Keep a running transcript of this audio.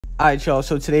Alright, y'all,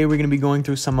 so today we're going to be going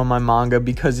through some of my manga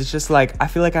because it's just like, I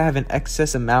feel like I have an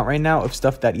excess amount right now of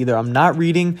stuff that either I'm not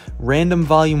reading, random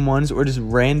volume ones, or just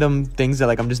random things that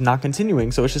like I'm just not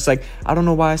continuing. So it's just like, I don't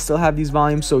know why I still have these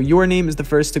volumes. So Your Name is the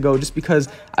first to go just because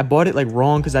I bought it like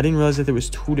wrong because I didn't realize that there was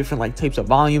two different like types of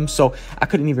volumes. So I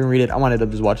couldn't even read it. I wanted to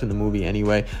just watch the movie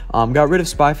anyway. Got rid of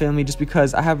Spy Family just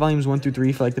because I have volumes 1 through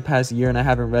 3 for like the past year and I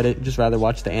haven't read it. Just rather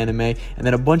watch the anime. And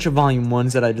then a bunch of volume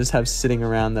 1s that I just have sitting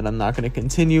around that I'm not going to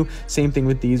continue. Same thing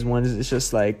with these ones. It's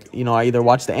just like, you know, I either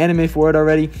watched the anime for it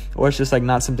already or it's just like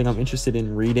not something I'm interested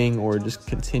in reading or just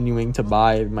continuing to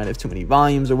buy. It might have too many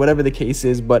volumes or whatever the case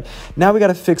is. But now we got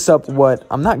to fix up what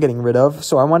I'm not getting rid of.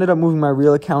 So I ended up moving my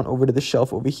real account over to the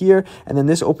shelf over here. And then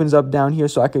this opens up down here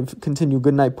so I could continue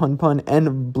Goodnight Pun Pun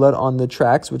and Blood on the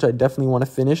Tracks, which I definitely want to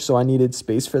finish. So I needed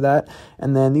space for that.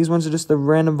 And then these ones are just the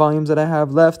random volumes that I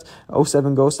have left.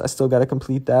 07 Ghost, I still got to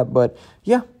complete that. But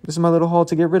yeah, this is my little haul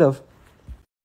to get rid of.